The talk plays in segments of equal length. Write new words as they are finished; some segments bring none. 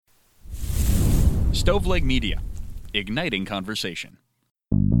Stoveleg Media, igniting conversation.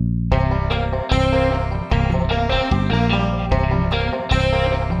 I'm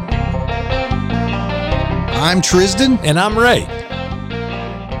Trizdon. And I'm Ray.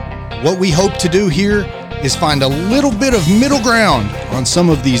 What we hope to do here is find a little bit of middle ground on some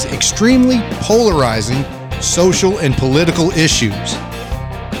of these extremely polarizing social and political issues.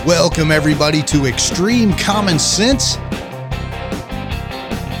 Welcome, everybody, to Extreme Common Sense.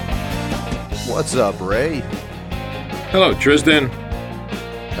 What's up, Ray? Hello, Trizdon.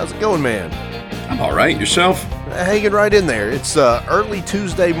 How's it going, man? I'm all right. Yourself? Hanging right in there. It's early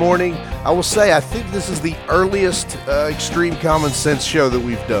Tuesday morning. I will say I think this is the earliest Extreme Common Sense show that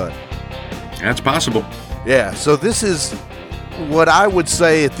we've done. That's possible. Yeah, so this is what I would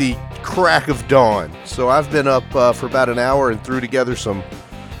say at the crack of dawn. So I've been up for about an hour and threw together some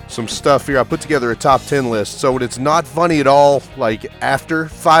stuff here. I put together a top 10 list. So when it's not funny at all, like after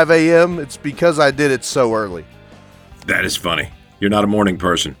 5 a.m., it's because I did it so early. That is funny. You're not a morning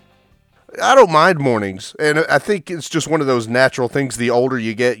person. I don't mind mornings, and I think it's just one of those natural things. The older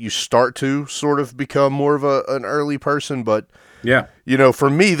you get, you start to sort of become more of an early person. But, yeah, you know, for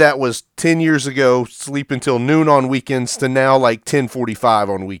me, that was 10 years ago, sleep until noon on weekends, to now like 10:45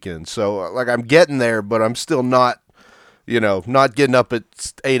 on weekends. So, like, I'm getting there, but I'm still not getting up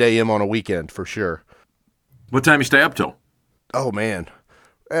at 8 a.m. on a weekend for sure. What time you stay up till? Oh, man.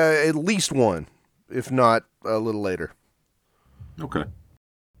 At least one, if not a little later. Okay.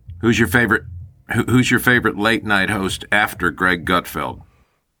 Who's your favorite late night host after Greg Gutfeld?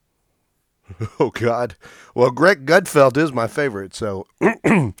 Oh, God. Well, Greg Gutfeld is my favorite, so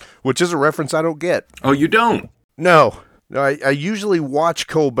which is a reference I don't get. Oh, you don't? No. I usually watch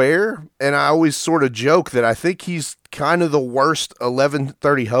Colbert, and I always sort of joke that I think he's kind of the worst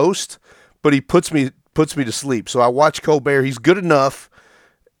 11:30 host, but he puts me to sleep. So I watch Colbert. He's good enough,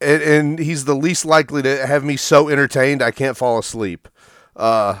 and he's the least likely to have me so entertained I can't fall asleep.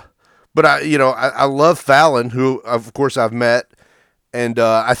 But I love Fallon, who of course I've met, and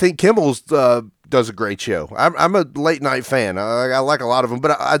I think Kimmel's does a great show. I'm a late night fan. I like a lot of them,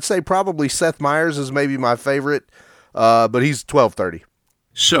 but I'd say probably Seth Meyers is maybe my favorite. But he's 12:30.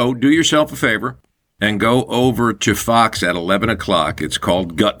 So do yourself a favor and go over to Fox at 11 o'clock. It's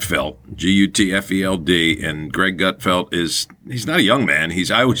called Gutfeld, Gutfeld, and Greg Gutfeld he's not a young man.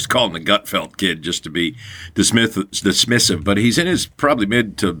 I always call him the Gutfeld kid just to be dismissive, but he's in his probably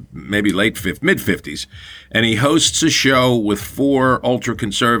mid to maybe mid-50s, and he hosts a show with 4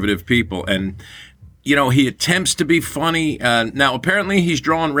 ultra-conservative people, and you know, he attempts to be funny. Now, apparently, he's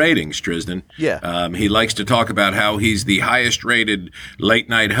drawing ratings, Trizdon. Yeah. He likes to talk about how he's the highest-rated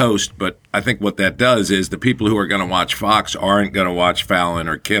late-night host, but I think what that does is the people who are going to watch Fox aren't going to watch Fallon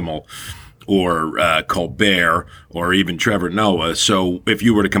or Kimmel or Colbert or even Trevor Noah. So if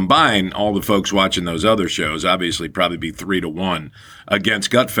you were to combine all the folks watching those other shows, obviously probably be 3-1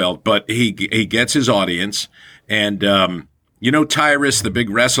 against Gutfeld. But he gets his audience. And, Tyrus, the big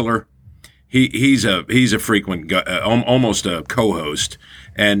wrestler, He's a frequent, almost a co-host,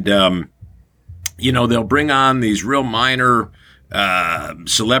 and they'll bring on these real minor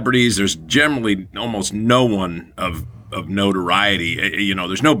celebrities. There's generally almost no one of notoriety.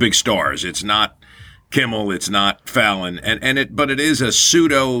 There's no big stars. It's not Kimmel, it's not Fallon, but it is a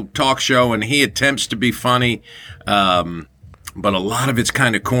pseudo talk show, and he attempts to be funny. But a lot of it's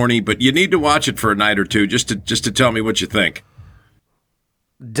kind of corny. But you need to watch it for a night or two just to tell me what you think.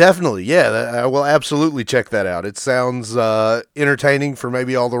 Definitely, yeah. I will absolutely check that out. It sounds entertaining for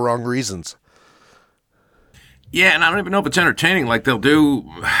maybe all the wrong reasons. Yeah, and I don't even know if it's entertaining. Like they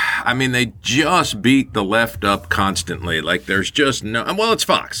just beat the left up constantly. Like there's just no. Well, it's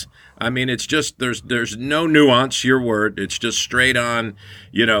Fox. I mean, it's just there's no nuance. Your word. It's just straight on.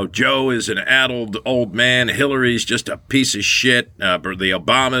 Joe is an addled old man. Hillary's just a piece of shit. The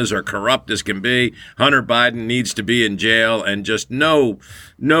Obamas are corrupt as can be. Hunter Biden needs to be in jail, and just no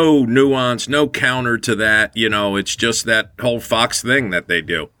nuance, no counter to that. It's just that whole Fox thing that they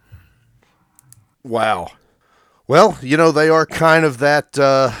do. Wow. Well, they are kind of that.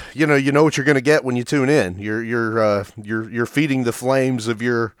 You know what you're going to get when you tune in. You're feeding the flames of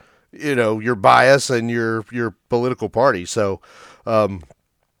your bias and your political party. So,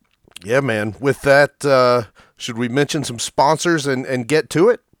 yeah, man. With that, should we mention some sponsors and get to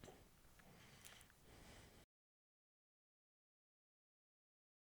it?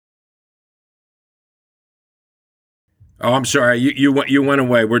 Oh, I'm sorry. You went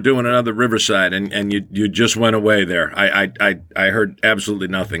away. We're doing another Riverside, and you just went away there. I heard absolutely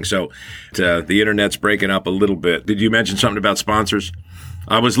nothing. So the internet's breaking up a little bit. Did you mention something about sponsors?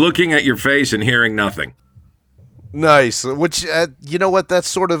 I was looking at your face and hearing nothing. Nice. Which, you know what? That's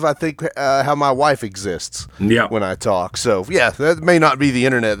sort of, I think, how my wife exists when I talk. So, yeah, that may not be the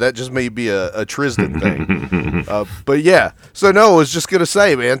internet. That just may be a Trizdon thing. But, yeah. So, no, I was just going to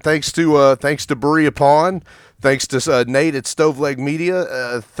say, man, thanks to Berea Pawn. Thanks to Nate at Stoveleg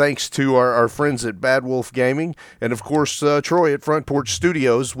Media. Thanks to our friends at Bad Wolf Gaming. And, of course, Troy at Front Porch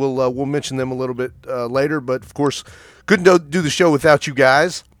Studios. We'll mention them a little bit later. But, of course, couldn't do the show without you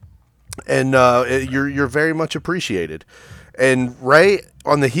guys. And you're very much appreciated. And Ray,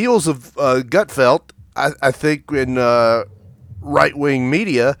 on the heels of Gutfeld, I think in right-wing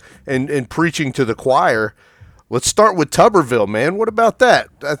media and preaching to the choir, let's start with Tuberville, man. What about that?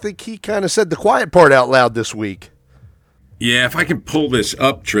 I think he kind of said the quiet part out loud this week. Yeah, if I can pull this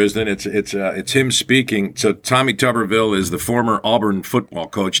up, Trizdon, it's him speaking. So Tommy Tuberville is the former Auburn football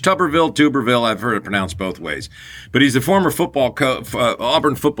coach. Tuberville, I've heard it pronounced both ways, but he's the former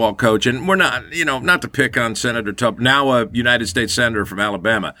Auburn football coach. And we're not, not to pick on Senator now a United States Senator from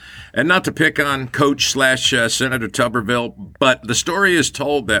Alabama, and not to pick on Coach / Senator Tuberville, but the story is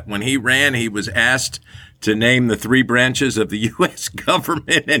told that when he ran, he was asked to name the 3 branches of the U.S.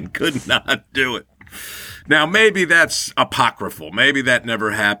 government and could not do it. Now, maybe that's apocryphal. Maybe that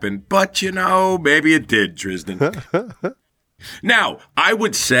never happened. But, maybe it did, Trizdon. Now, I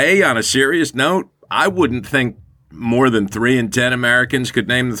would say, on a serious note, I wouldn't think more than 3 in 10 Americans could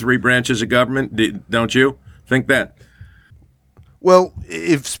name the 3 branches of government. Don't you think that? Well,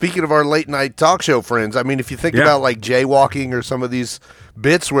 if speaking of our late night talk show friends, I mean, if you think about like jaywalking or some of these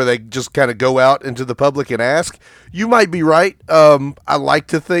bits where they just kind of go out into the public and ask, you might be right. I like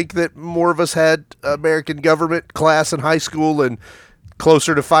to think that more of us had American government class in high school and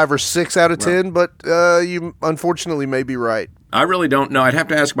closer to 5 or 6 out of 10, but you unfortunately may be right. I really don't know. I'd have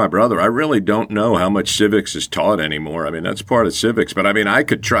to ask my brother. I really don't know how much civics is taught anymore. I mean, that's part of civics, but I mean, I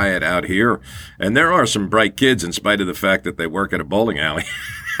could try it out here. And there are some bright kids in spite of the fact that they work at a bowling alley.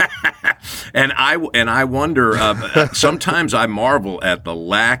 and I wonder, sometimes I marvel at the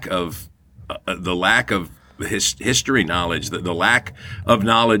lack of history knowledge, the lack of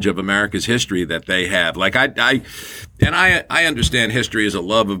knowledge of America's history that they have. Like I understand history is a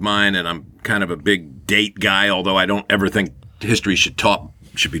love of mine, and I'm kind of a big date guy, although I don't ever think history should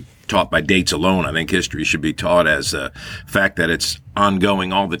be taught by dates alone. I think history should be taught as a fact that it's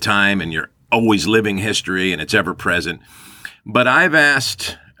ongoing all the time and you're always living history and it's ever present. But I've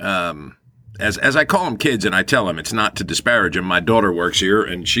asked, as I call them kids and I tell them it's not to disparage them. My daughter works here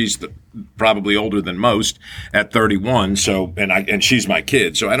and she's probably older than most at 31. So, and she's my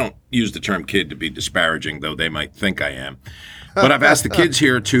kid. So I don't use the term kid to be disparaging, though they might think I am. But I've asked the kids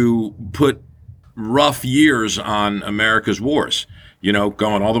here to put rough years on America's wars,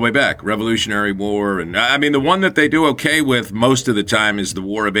 going all the way back, Revolutionary War. And I mean, the one that they do okay with most of the time is the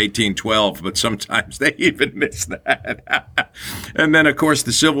War of 1812, but sometimes they even miss that. And then, of course,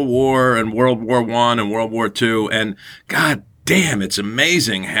 the Civil War and World War I and World War II. And God damn, it's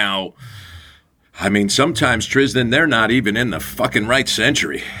amazing how, I mean, sometimes, Trizdon, they're not even in the fucking right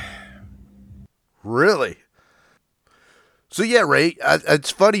century. Really? So, yeah, Ray,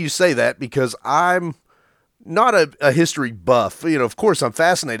 it's funny you say that because I'm not a history buff. Of course, I'm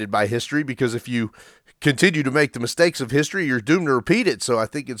fascinated by history because if you continue to make the mistakes of history, you're doomed to repeat it. So I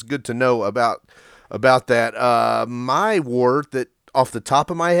think it's good to know about that. My war that off the top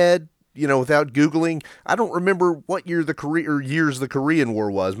of my head, without Googling, I don't remember what years the Korean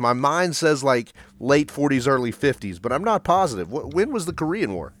War was. My mind says like late 40s, early 50s, but I'm not positive. When was the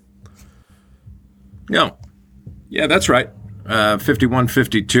Korean War? No. Yeah, that's right. 51,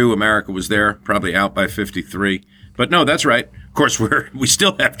 52, America was there, probably out by 53. But no, that's right. Of course, we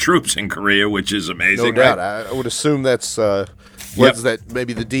still have troops in Korea, which is amazing. No doubt. Right? I would assume that's what's that?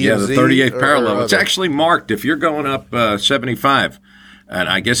 Maybe the DMZ? Yeah, the 38th parallel. It's actually marked if you're going up 75. And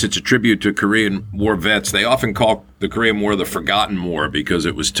I guess it's a tribute to Korean War vets. They often call the Korean War the Forgotten War because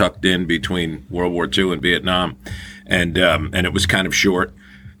it was tucked in between World War II and Vietnam, and it was kind of short.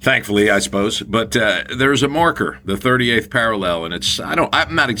 Thankfully, I suppose, but there's a marker, the 38th parallel, and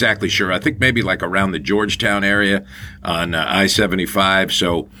I'm not exactly sure. I think maybe like around the Georgetown area on I-75.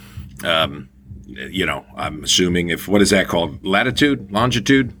 So, I'm assuming what is that called?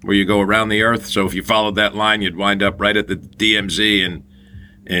 Longitude, where you go around the Earth. So if you followed that line, you'd wind up right at the DMZ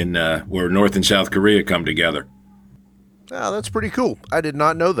in where North and South Korea come together. Oh, that's pretty cool. I did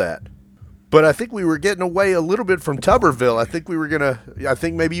not know that. But I think we were getting away a little bit from Tuberville. I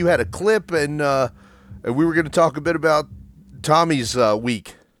think maybe you had a clip and we were going to talk a bit about Tommy's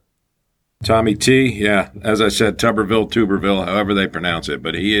week. Tommy T, yeah. As I said, Tuberville, however they pronounce it.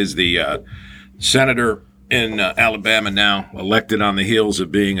 But he is the senator in Alabama now, elected on the heels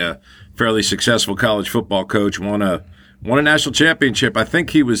of being a fairly successful college football coach, won a national championship. I think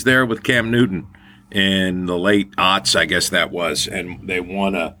he was there with Cam Newton in the late aughts, I guess that was, and they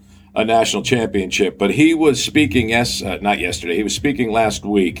won a national championship. But he was speaking, not yesterday, he was speaking last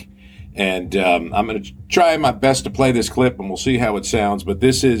week, and I'm going to try my best to play this clip, and we'll see how it sounds. But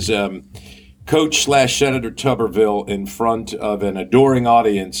this is Coach/Senator Tuberville in front of an adoring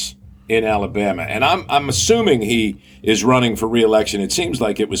audience in Alabama. And I'm assuming he is running for re-election. It seems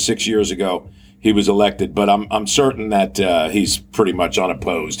like it was 6 years ago he was elected, but I'm certain that he's pretty much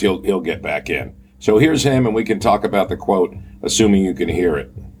unopposed. He'll get back in. So here's him, and we can talk about the quote, assuming you can hear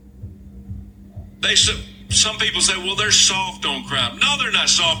it. Some people say, well, they're soft on crime. No, they're not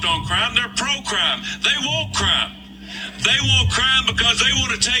soft on crime. They're pro-crime. They want crime. They want crime because they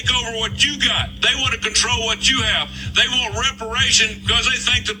want to take over what you got. They want to control what you have. They want reparation because they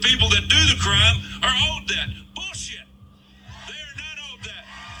think the people that do the crime are owed that. Bullshit. They are not owed that.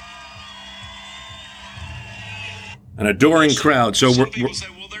 An adoring crowd. So Some people say,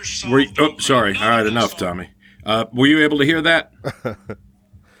 well, they're soft on crime. Sorry. No, All right, they're not enough, soft. Tommy. Were you able to hear that?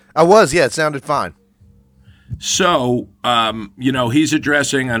 I was, yeah, it sounded fine. So, he's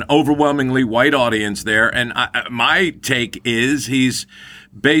addressing an overwhelmingly white audience there, and my take is he's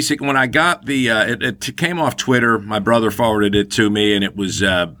basic. When I got it came off Twitter, my brother forwarded it to me, and it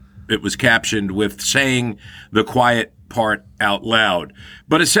was captioned with saying the quiet part out loud.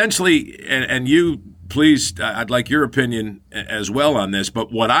 But essentially, and you, please, I'd like your opinion as well on this,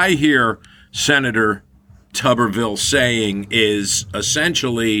 but what I hear Senator Tuberville saying is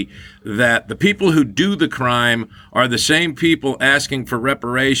essentially that the people who do the crime are the same people asking for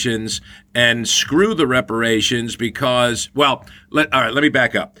reparations, and screw the reparations because, let me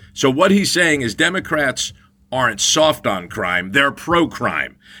back up. So what he's saying is Democrats aren't soft on crime, they're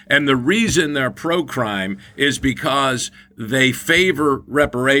pro-crime. And the reason they're pro-crime is because they favor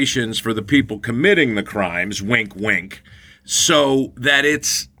reparations for the people committing the crimes, wink, wink, so that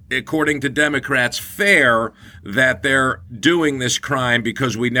it's, according to Democrats, fair that they're doing this crime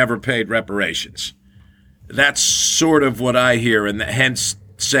because we never paid reparations. That's sort of what I hear, and hence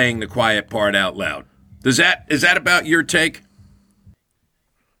saying the quiet part out loud. Is that about your take?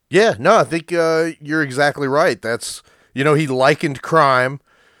 Yeah, no, I think you're exactly right. That's, he likened crime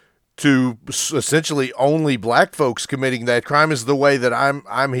to essentially only black folks committing that crime is the way that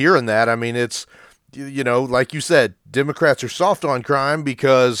I'm hearing that. I mean, it's, like you said, Democrats are soft on crime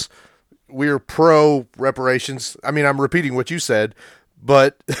because we're pro reparations. I mean, I'm repeating what you said,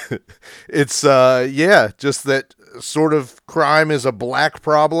 but it's, just that sort of crime is a black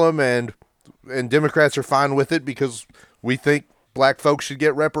problem, and Democrats are fine with it because we think black folks should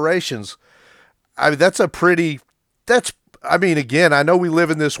get reparations. I mean, again, I know we live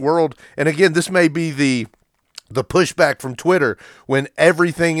in this world, and again, this may be the pushback from Twitter when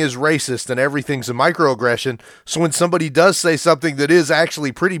everything is racist and everything's a microaggression. So when somebody does say something that is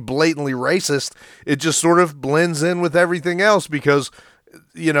actually pretty blatantly racist, it just sort of blends in with everything else because,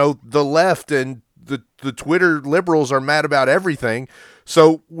 the left and the Twitter liberals are mad about everything.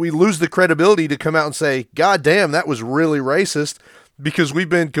 So we lose the credibility to come out and say, God damn, that was really racist, because we've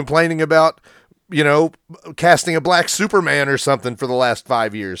been complaining about, casting a black Superman or something for the last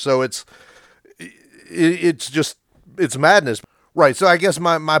 5 years. So it's madness. Right. So I guess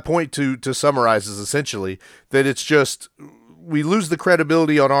my point to summarize is essentially that it's just, we lose the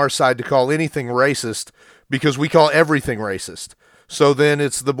credibility on our side to call anything racist because we call everything racist. So then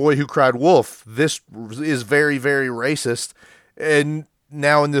it's the boy who cried wolf. This is very, very racist. And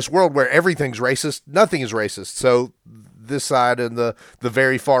now in this world where everything's racist, nothing is racist. So this side and the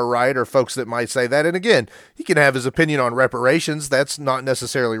very far right are folks that might say that. And again, he can have his opinion on reparations. That's not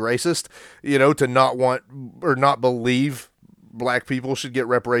necessarily racist, to not want or not believe black people should get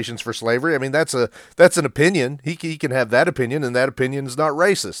reparations for slavery. I mean, that's an opinion. He can have that opinion, and that opinion is not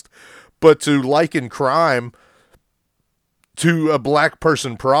racist. But to liken crime to a black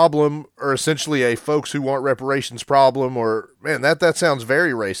person problem, or essentially a folks who want reparations problem, that sounds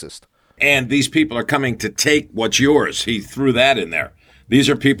very racist. And these people are coming to take what's yours. He threw that in there. These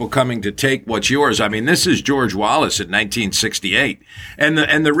are people coming to take what's yours. I mean, this is George Wallace in 1968. And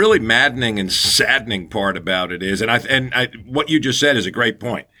the really maddening and saddening part about it is, what you just said is a great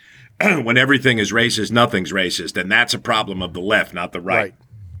point. When everything is racist, nothing's racist. And that's a problem of the left, not the right.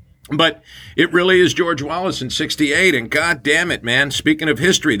 But it really is George Wallace in 68, and God damn it, man, speaking of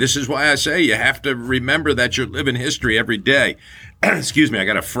history, this is why I say you have to remember that you're living history every day. Excuse me, I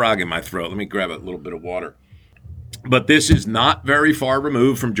got a frog in my throat. Let me grab a little bit of water. But this is not very far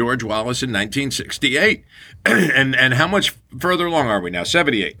removed from George Wallace in 1968. And how much further along are we now?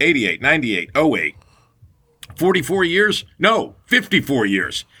 78, 88, 98, 08. 44 years? No, 54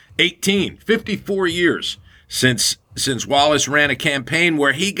 years. 54 years since Wallace ran a campaign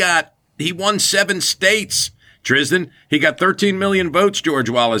where he won 7 states. Trizdon, he got 13 million votes, George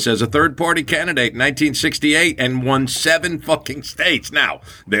Wallace, as a third-party candidate in 1968 and won 7 fucking states. Now,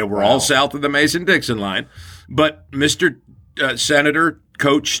 they were all south of the Mason-Dixon line, but Mr. Senator,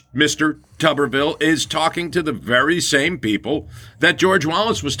 Coach Mr. Tuberville is talking to the very same people that George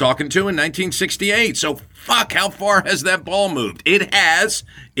Wallace was talking to in 1968. So, fuck, how far has that ball moved? It has.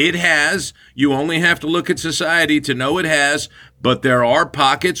 It has. You only have to look at society to know it has, but there are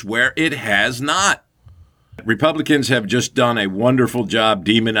pockets where it has not. Republicans have just done a wonderful job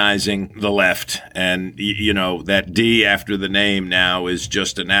demonizing the left. And, you know, that D after the name now is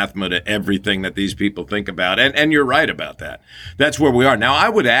just anathema to everything that these people think about. And you're right about that. That's where we are. Now, I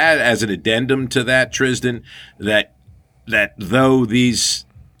would add as an addendum to that, Trizdon, that though these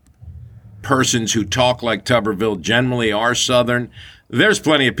persons who talk like Tuberville generally are Southern, there's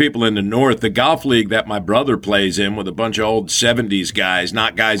plenty of people in the North. The golf league that my brother plays in with a bunch of old 70s guys,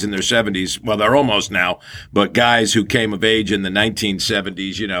 not guys in their 70s, well, they're almost now, but guys who came of age in the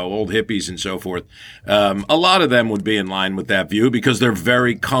 1970s, you know, old hippies and so forth. A lot of them would be in line with that view because they're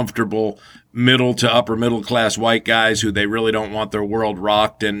very comfortable middle to upper middle class white guys who they really don't want their world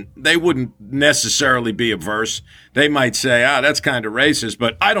rocked, and they wouldn't necessarily be averse. They might say, that's kind of racist,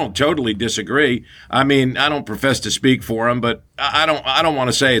 but I don't totally disagree. I mean, I don't profess to speak for them, but I don't want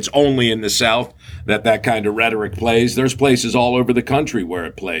to say it's only in the South that kind of rhetoric plays. There's places all over the country where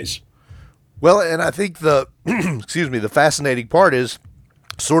it plays. Well, and I think the the fascinating part is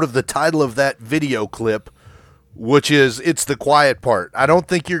sort of the title of that video clip, which is It's the Quiet Part. I don't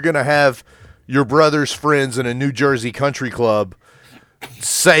think you're going to have your brother's friends in a New Jersey country club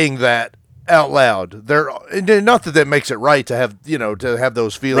saying that out loud. Not that makes it right to have, to have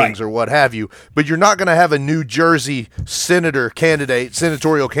those feelings or what have you, but you're not going to have a New Jersey senatorial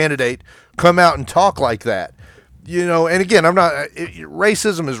candidate come out and talk like that. And again,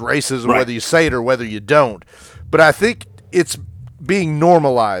 racism is racism, right, whether you say it or whether you don't. But I think it's being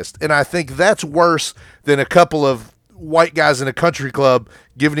normalized, and I think that's worse than a couple of white guys in a country club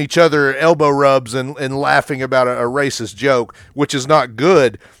giving each other elbow rubs and laughing about a racist joke, which is not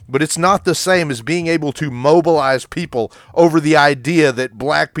good, but it's not the same as being able to mobilize people over the idea that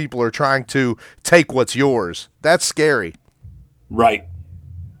black people are trying to take what's yours. That's scary. Right.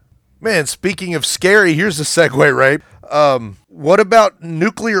 Man, speaking of scary, here's a segue, Ray. What about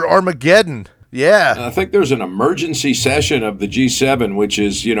nuclear Armageddon? Yeah. I think there's an emergency session of the G7, which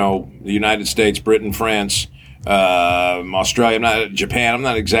is, the United States, Britain, France, Australia, Japan. I'm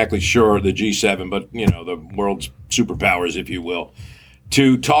not exactly sure the G7, but, the world's superpowers, if you will,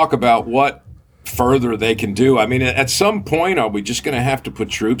 to talk about what further they can do. I mean, at some point, are we just going to have to put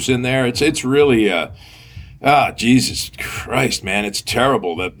troops in there? It's really, Jesus Christ, man, it's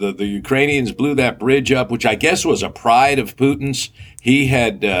terrible that the Ukrainians blew that bridge up, which I guess was a pride of Putin's. He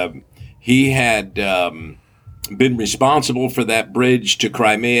had been responsible for that bridge to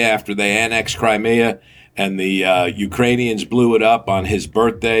Crimea after they annexed Crimea, and the Ukrainians blew it up on his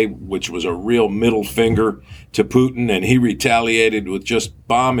birthday, which was a real middle finger to Putin, and he retaliated with just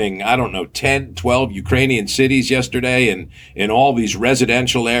bombing, 10, 12 Ukrainian cities yesterday, and in all these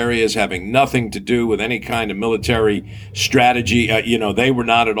residential areas having nothing to do with any kind of military strategy. They were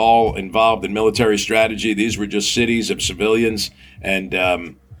not at all involved in military strategy. These were just cities of civilians, and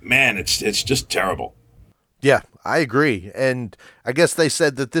man, it's just terrible. Yeah, I agree. And I guess they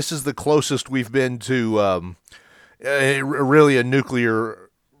said that this is the closest we've been to really a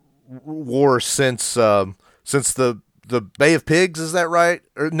nuclear war since the Bay of Pigs. Is that right?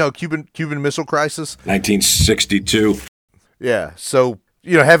 Or no, Cuban Missile Crisis, 1962. Yeah. So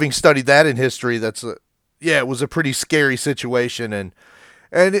having studied that in history, it was a pretty scary situation. And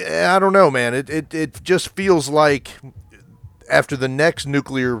I don't know, man. It just feels like after the next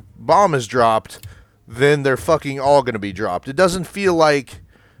nuclear bomb is dropped, then they're fucking all going to be dropped. It doesn't feel like,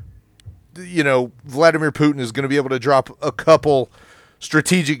 Vladimir Putin is going to be able to drop a couple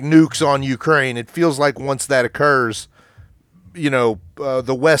strategic nukes on Ukraine. It feels like once that occurs,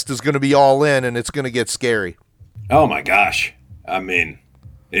 the West is going to be all in, and it's going to get scary. Oh my gosh. I mean,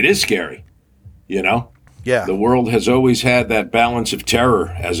 it is scary, Yeah. The world has always had that balance of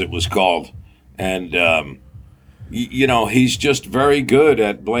terror, as it was called. And, he's just very good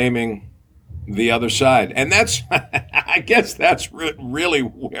at blaming the other side. And that's, I guess that's really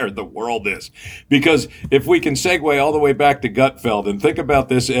where the world is. Because if we can segue all the way back to Gutfeld and think about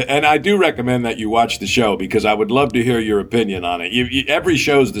this, and I do recommend that you watch the show because I would love to hear your opinion on it. Every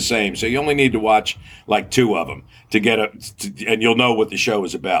show's the same, so you only need to watch like 2 of them to get and you'll know what the show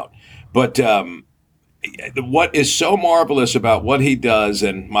is about. But what is so marvelous about what he does,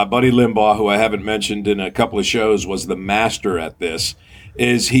 and my buddy Limbaugh, who I haven't mentioned in a couple of shows, was the master at this,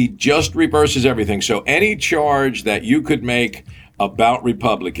 is he just reverses everything. So any charge that you could make about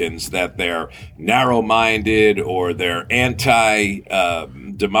Republicans, that they're narrow-minded or they're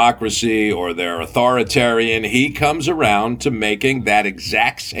anti-democracy or they're authoritarian, he comes around to making that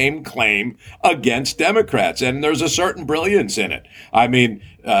exact same claim against Democrats. And there's a certain brilliance in it. I mean,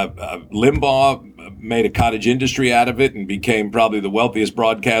 Limbaugh made a cottage industry out of it and became probably the wealthiest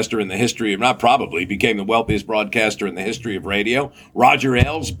broadcaster in the history of, not probably, became the wealthiest broadcaster in the history of radio. Roger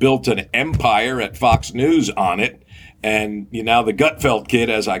Ailes built an empire at Fox News on it. And the Gutfeld kid,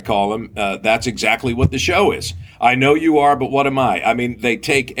 as I call him, that's exactly what the show is. I know you are, but what am I? I mean, they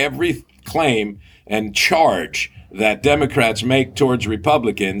take every claim and charge that Democrats make towards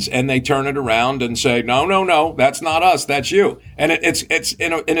Republicans, and they turn it around and say, no, that's not us, that's you. And it's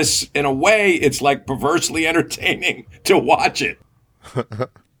in a way, it's like perversely entertaining to watch it.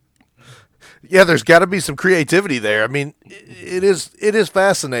 Yeah, there's got to be some creativity there. I mean, it is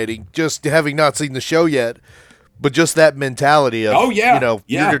fascinating, just having not seen the show yet. But just that mentality of, you're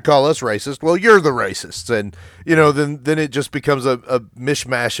going to call us racist. Well, you're the racists. And, then it just becomes a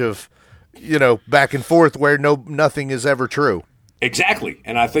mishmash of, back and forth where nothing is ever true. Exactly.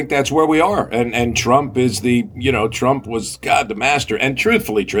 And I think that's where we are. And Trump is Trump was, God, the master. And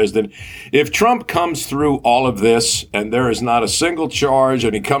truthfully, Trizdon, if Trump comes through all of this and there is not a single charge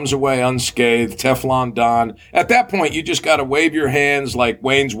and he comes away unscathed, Teflon Don, at that point, you just got to wave your hands like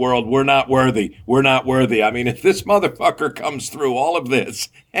Wayne's World. We're not worthy. We're not worthy. I mean, if this motherfucker comes through all of this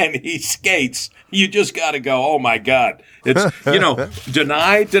and he skates, you just got to go, oh, my God. It's,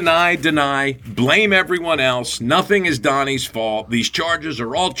 deny, blame everyone else. Nothing is Donnie's fault. These charges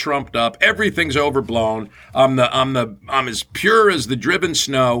are all trumped up. Everything's overblown. I'm as pure as the driven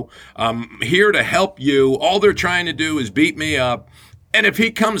snow. I'm here to help you. All they're trying to do is beat me up. And if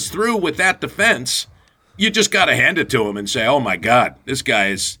he comes through with that defense, you just got to hand it to him and say, oh, my God, this guy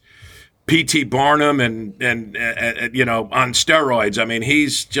is P.T. Barnum and on steroids. I mean,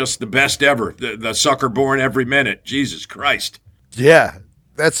 he's just the best ever, the sucker born every minute. Jesus Christ. Yeah,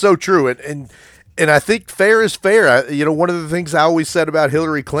 that's so true. And I think fair is fair. One of the things I always said about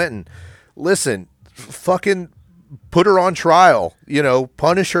Hillary Clinton, listen, fucking put her on trial,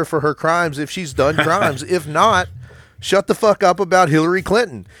 punish her for her crimes if she's done crimes. If not, shut the fuck up about Hillary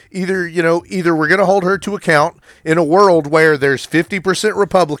Clinton. Either we're going to hold her to account in a world where there's 50%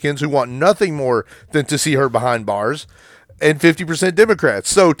 Republicans who want nothing more than to see her behind bars and 50% Democrats.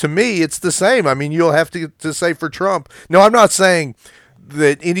 So to me, it's the same. I mean, you'll have to say for Trump. No, I'm not saying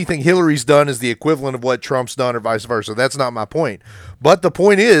that anything Hillary's done is the equivalent of what Trump's done or vice versa. That's not my point. But the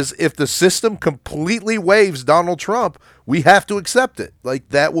point is, if the system completely waives Donald Trump, we have to accept it. Like,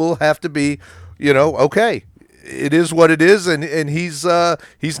 that will have to be, okay. It is what it is, and he's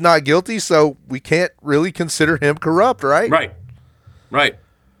not guilty, so we can't really consider him corrupt, right? Right.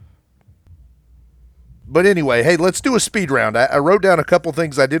 But anyway, hey, let's do a speed round. I wrote down a couple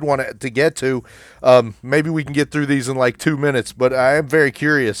things I did want to get to. Maybe we can get through these in like 2 minutes, but I am very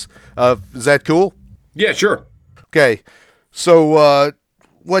curious. Is that cool? Yeah, sure. Okay. So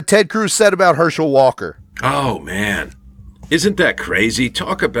what Ted Cruz said about Herschel Walker. Oh, man. Isn't that crazy?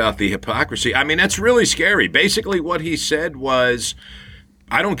 Talk about the hypocrisy. I mean, that's really scary. Basically, what he said was,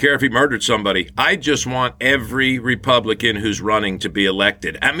 I don't care if he murdered somebody. I just want every Republican who's running to be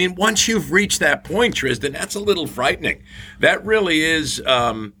elected. I mean, once you've reached that point, Trizdon, that's a little frightening. That really is,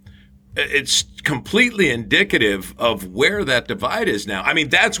 it's completely indicative of where that divide is now. I mean,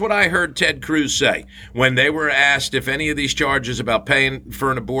 that's what I heard Ted Cruz say when they were asked if any of these charges about paying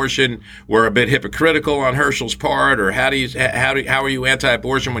for an abortion were a bit hypocritical on Herschel's part, or how are you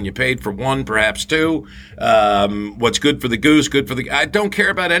anti-abortion when you paid for one, perhaps two? What's good for the goose, good for the... I don't care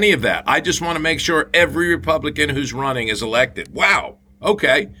about any of that. I just want to make sure every Republican who's running is elected. Wow.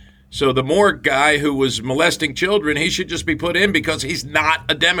 Okay. So the Moore guy who was molesting children, he should just be put in because he's not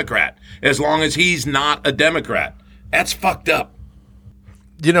a Democrat. As long as he's not a Democrat. That's fucked up.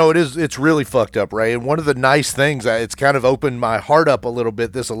 It's really fucked up, Ray. And one of the nice things, it's kind of opened my heart up a little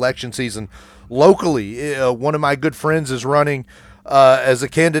bit this election season locally. One of my good friends is running as a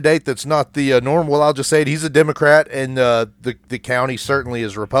candidate that's not the norm. Well, I'll just say it. He's a Democrat, and the county certainly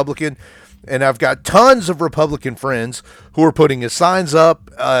is Republican. And I've got tons of Republican friends who are putting his signs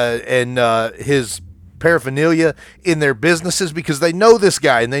up and his paraphernalia in their businesses because they know this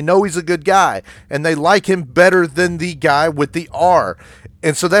guy and they know he's a good guy and they like him better than the guy with the R.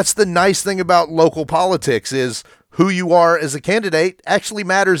 And so that's the nice thing about local politics is who you are as a candidate actually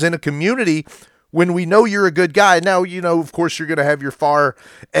matters in a community when we know you're a good guy. Now, of course, you're going to have your far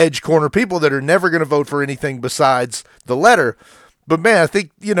edge corner people that are never going to vote for anything besides the letter. But, man, I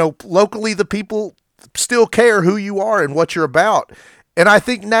think, locally the people still care who you are and what you're about. And I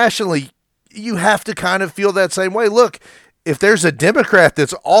think nationally you have to kind of feel that same way. Look, if there's a Democrat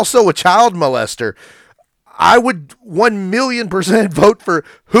that's also a child molester, I would 1,000,000% vote for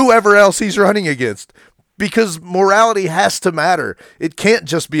whoever else he's running against, because morality has to matter. It can't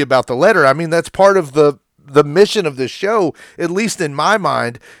just be about the letter. I mean, that's part of the mission of this show, at least in my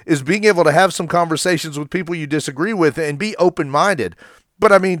mind, is being able to have some conversations with people you disagree with and be open-minded.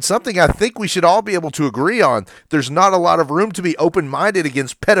 But I mean, something I think we should all be able to agree on. There's not a lot of room to be open-minded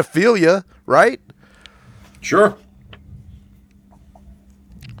against pedophilia, right? Sure.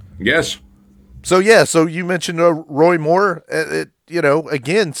 Yes. So you mentioned Roy Moore.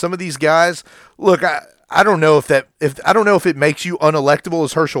 Again, some of these guys. Look, I don't know if it makes you unelectable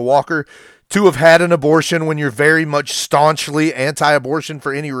as Herschel Walker to have had an abortion when you're very much staunchly anti-abortion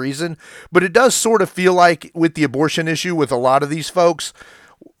for any reason, but it does sort of feel like with the abortion issue with a lot of these folks,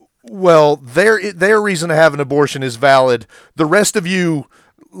 well, their reason to have an abortion is valid. The rest of you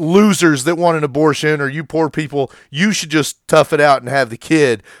losers that want an abortion, or you poor people, you should just tough it out and have the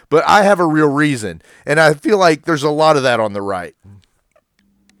kid. But I have a real reason, and I feel like there's a lot of that on the right.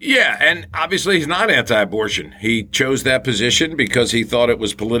 Yeah, and obviously he's not anti-abortion. He chose that position because he thought it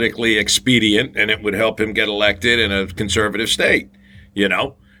was politically expedient and it would help him get elected in a conservative state,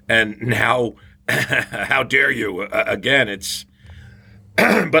 And now, how dare you? Again, it's...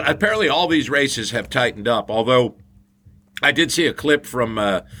 But apparently all these races have tightened up, although I did see a clip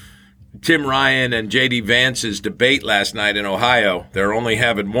from Tim Ryan and J.D. Vance's debate last night in Ohio. They're only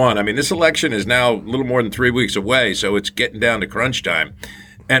having one. I mean, this election is now a little more than 3 weeks away, so it's getting down to crunch time.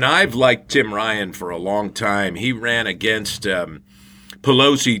 And I've liked Tim Ryan for a long time. He ran against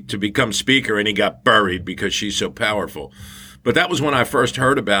Pelosi to become speaker, and he got buried because she's so powerful. But that was when I first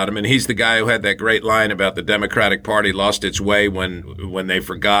heard about him, and he's the guy who had that great line about the Democratic Party lost its way when they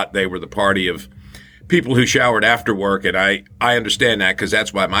forgot they were the party of people who showered after work. And I understand that, because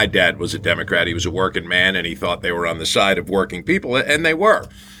that's why my dad was a Democrat. He was a working man, and he thought they were on the side of working people, and they were,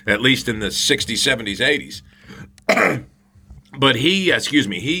 at least in the 60s, 70s, 80s. But he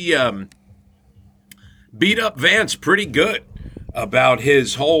beat up Vance pretty good about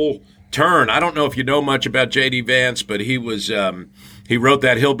his whole turn. I don't know if you know much about J.D. Vance, but he wrote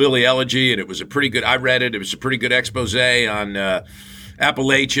that Hillbilly Elegy, and it was a pretty good, I read it, it was a pretty good expose on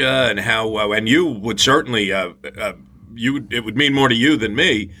Appalachia and how, and you would certainly, it would mean more to you than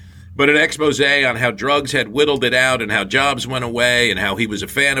me, but an expose on how drugs had whittled it out and how jobs went away and how he was a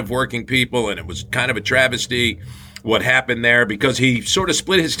fan of working people, and it was kind of a travesty what happened there, because he sort of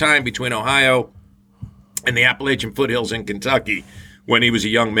split his time between Ohio and the Appalachian foothills in Kentucky when he was a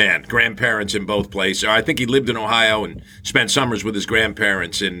young man, grandparents in both places. I think he lived in Ohio and spent summers with his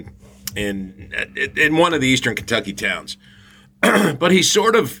grandparents in one of the eastern Kentucky towns. But he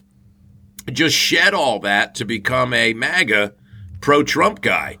sort of just shed all that to become a MAGA pro-Trump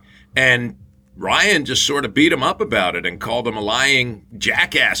guy. And Ryan just sort of beat him up about it and called him a lying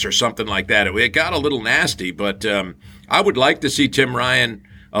jackass or something like that. It got a little nasty, but I would like to see Tim Ryan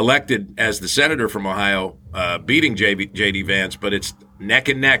elected as the senator from Ohio, beating J.D. Vance, but it's neck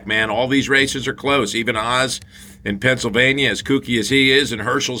and neck, man. All these races are close. Even Oz in Pennsylvania, as kooky as he is, and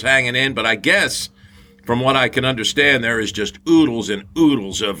Herschel's hanging in. But I guess, from what I can understand, there is just oodles and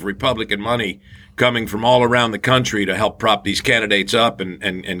oodles of Republican money coming from all around the country to help prop these candidates up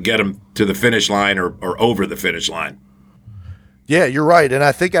and get them to the finish line or over the finish line. Yeah, you're right. And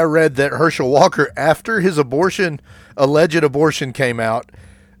I think I read that Herschel Walker, after his alleged abortion came out,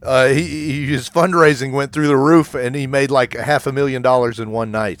 his fundraising went through the roof, and he made like $500,000 in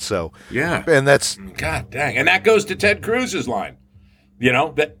one night. So yeah, and that's God dang, and that goes to Ted Cruz's line.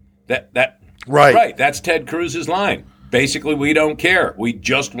 That right. That's Ted Cruz's line. Basically, we don't care. We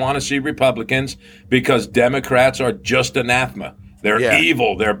just want to see Republicans because Democrats are just anathema. They're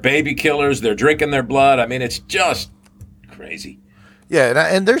evil. They're baby killers. They're drinking their blood. I mean, it's just crazy. Yeah,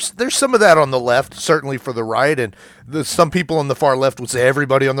 and there's some of that on the left, certainly for the right, and some people on the far left would say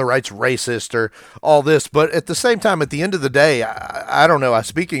everybody on the right's racist or all this. But at the same time, at the end of the day, I don't know. I'm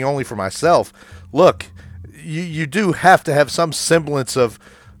speaking only for myself. Look, you do have to have some semblance of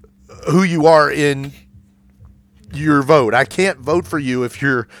who you are in your vote. I can't vote for you if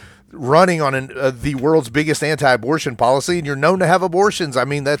you're running on the world's biggest anti-abortion policy and you're known to have abortions. I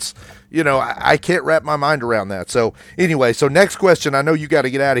mean, that's, I can't wrap my mind around that. So anyway, next question. I know you got to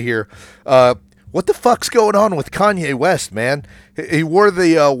get out of here. what the fuck's going on with Kanye West, man? He wore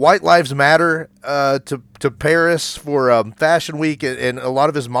the White Lives Matter to Paris for Fashion Week, and a lot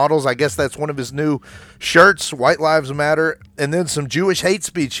of his models, I guess that's one of his new shirts, White Lives Matter, and then some Jewish hate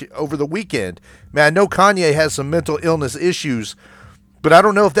speech over the weekend. Man, I know Kanye has some mental illness issues, but I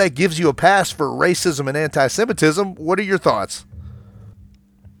don't know if that gives you a pass for racism and anti-Semitism. What are your thoughts?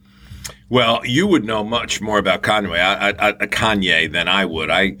 Well, you would know much more about Kanye than I would.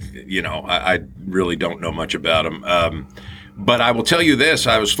 I really don't know much about him. But I will tell you this.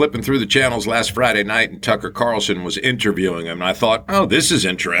 I was flipping through the channels last Friday night, and Tucker Carlson was interviewing him. And I thought, oh, this is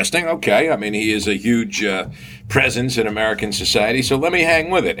interesting. Okay. I mean, he is a huge presence in American society. So let me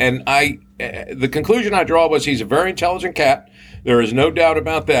hang with it. And the conclusion I draw was he's a very intelligent cat. There is no doubt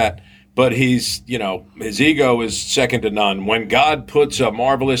about that. But his ego is second to none. When God puts a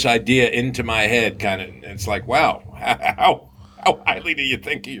marvelous idea into my head, it's like, wow, how highly do you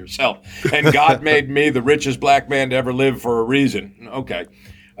think of yourself? And God made me the richest black man to ever live for a reason. Okay.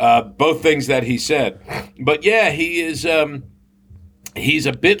 Both things that he said. But yeah, he is, he's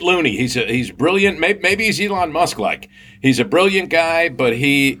a bit loony. He's brilliant. Maybe he's Elon Musk-like. He's a brilliant guy, but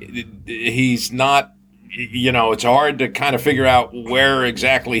he's not. It's hard to kind of figure out where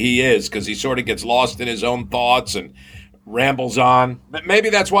exactly he is because he sort of gets lost in his own thoughts and rambles on. Maybe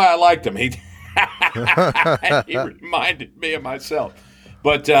that's why I liked him. He reminded me of myself.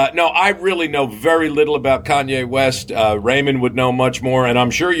 But no, I really know very little about Kanye West. Raymond would know much more, and I'm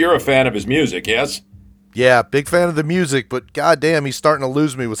sure you're a fan of his music, yes? Yeah, big fan of the music, but goddamn, he's starting to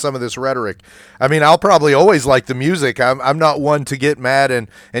lose me with some of this rhetoric. I mean, I'll probably always like the music. I'm not one to get mad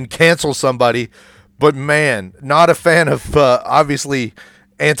and cancel somebody. But, man, not a fan of, obviously,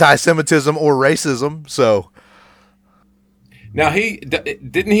 anti-Semitism or racism, so. Now,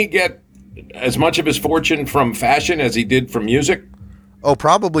 didn't he get as much of his fortune from fashion as he did from music? Oh,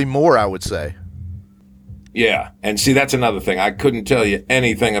 probably more, I would say. Yeah, and see, that's another thing. I couldn't tell you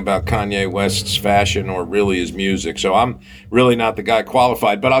anything about Kanye West's fashion or really his music, so I'm really not the guy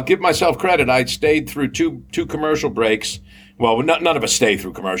qualified. But I'll give myself credit. I stayed through two commercial breaks. Well, none of us stay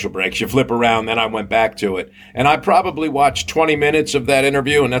through commercial breaks. You flip around, then I went back to it. And I probably watched 20 minutes of that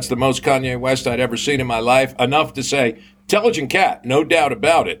interview, and that's the most Kanye West I'd ever seen in my life. Enough to say, intelligent cat, no doubt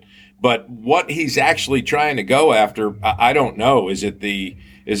about it. But what he's actually trying to go after, I don't know. Is it the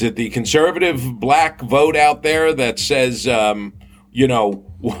conservative black vote out there that says, the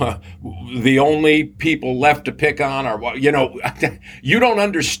only people left to pick on are, you don't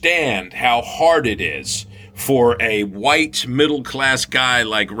understand how hard it is for a white middle-class guy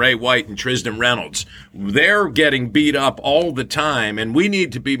like Ray White and Trizdon Reynolds. They're getting beat up all the time, and we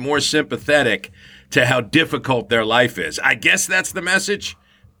need to be more sympathetic to how difficult their life is. I guess that's the message.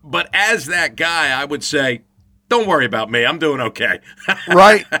 But as that guy, I would say, don't worry about me. I'm doing okay.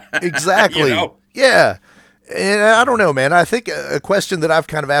 Right. Exactly. Yeah. And I don't know, man. I think a question that I've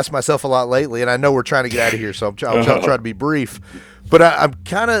kind of asked myself a lot lately, and I know we're trying to get out of here, so I'll try to be brief. But I'm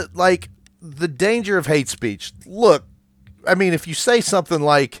kind of like, the danger of hate speech. Look, I mean, if you say something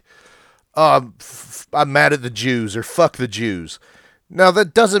like, I'm mad at the Jews or fuck the Jews. Now,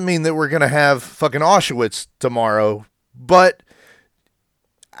 that doesn't mean that we're going to have fucking Auschwitz tomorrow, but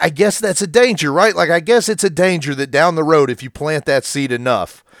I guess that's a danger, right? Like, I guess it's a danger that down the road, if you plant that seed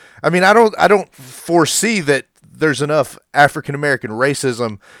enough, I mean, I don't foresee that there's enough African-American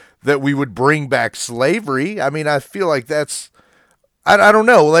racism that we would bring back slavery. I mean, I feel like that's, I don't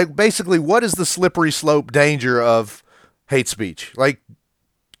know. Like, basically, what is the slippery slope danger of hate speech? Like,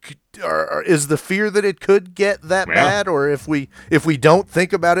 is the fear that it could get that bad, or if we don't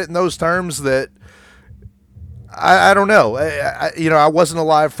think about it in those terms, that I don't know. I wasn't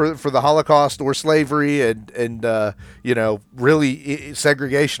alive for the Holocaust or slavery and really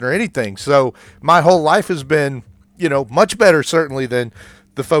segregation or anything. So my whole life has been much better certainly than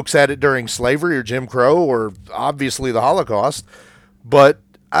the folks had it during slavery or Jim Crow or obviously the Holocaust. But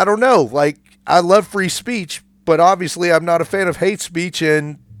I don't know, like, I love free speech, but obviously I'm not a fan of hate speech,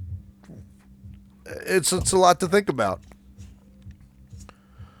 and it's a lot to think about.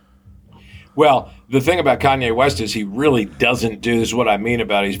 Well, the thing about Kanye West is he really doesn't do, this is what I mean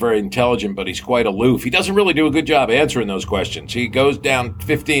about he's very intelligent, but he's quite aloof. He doesn't really do a good job answering those questions. He goes down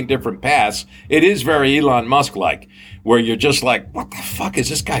 15 different paths. It is very Elon Musk-like, where you're just like, what the fuck is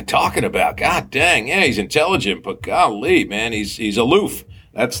this guy talking about? God dang, yeah, he's intelligent, but golly, man, he's aloof.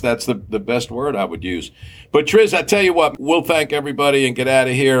 That's the best word I would use. But Triz, I tell you what, we'll thank everybody and get out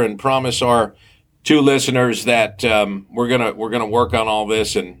of here and promise our two listeners that we're gonna work on all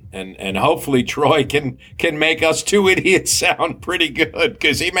this and hopefully Troy can make us two idiots sound pretty good,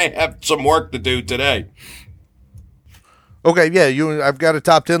 because he may have some work to do today. Okay, yeah, I've got a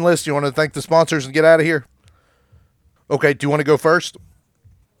top 10 list. You want to thank the sponsors and get out of here? Okay, do you want to go first?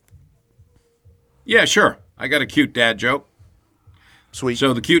 Yeah, sure. I got a cute dad joke. Sweet.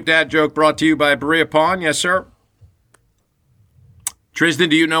 So the cute dad joke brought to you by Berea Pawn. Yes, sir. Trizdon,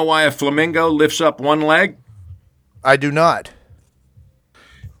 do you know why a flamingo lifts up one leg? I do not.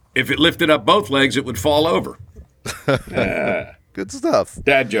 If it lifted up both legs, it would fall over. Good stuff.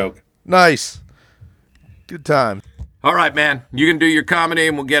 Dad joke. Nice. Good time. All right, man. You can do your comedy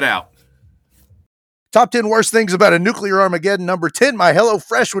and we'll get out. Top 10 worst things about a nuclear Armageddon. Number 10, my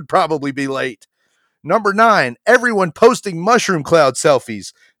HelloFresh would probably be late. Number 9, everyone posting mushroom cloud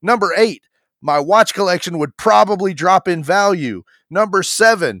selfies. Number 8, my watch collection would probably drop in value. Number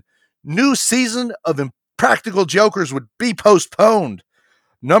 7, new season of Impractical Jokers would be postponed.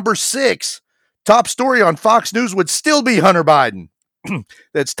 Number 6, top story on Fox News would still be Hunter Biden.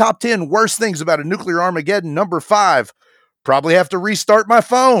 That's top 10 worst things about a nuclear Armageddon. Number 5, probably have to restart my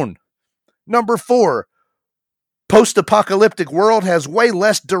phone. Number 4, post-apocalyptic world has way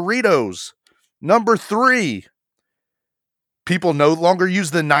less Doritos. Number 3, people no longer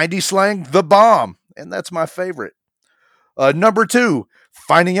use the 90s slang, the bomb. And that's my favorite. Number 2,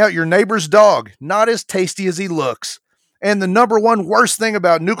 finding out your neighbor's dog, not as tasty as he looks. And the number 1 worst thing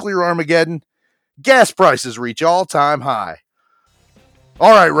about nuclear Armageddon, gas prices reach all-time high.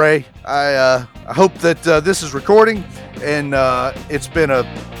 All right, Ray, I hope that this is recording, and it's been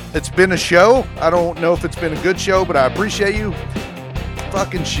a show. I don't know if it's been a good show, but I appreciate you.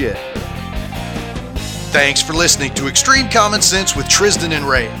 Fucking shit. Thanks for listening to Extreme Common Sense with Trizdon and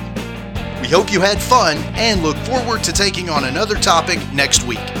Ray. We hope you had fun and look forward to taking on another topic next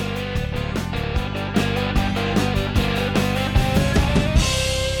week.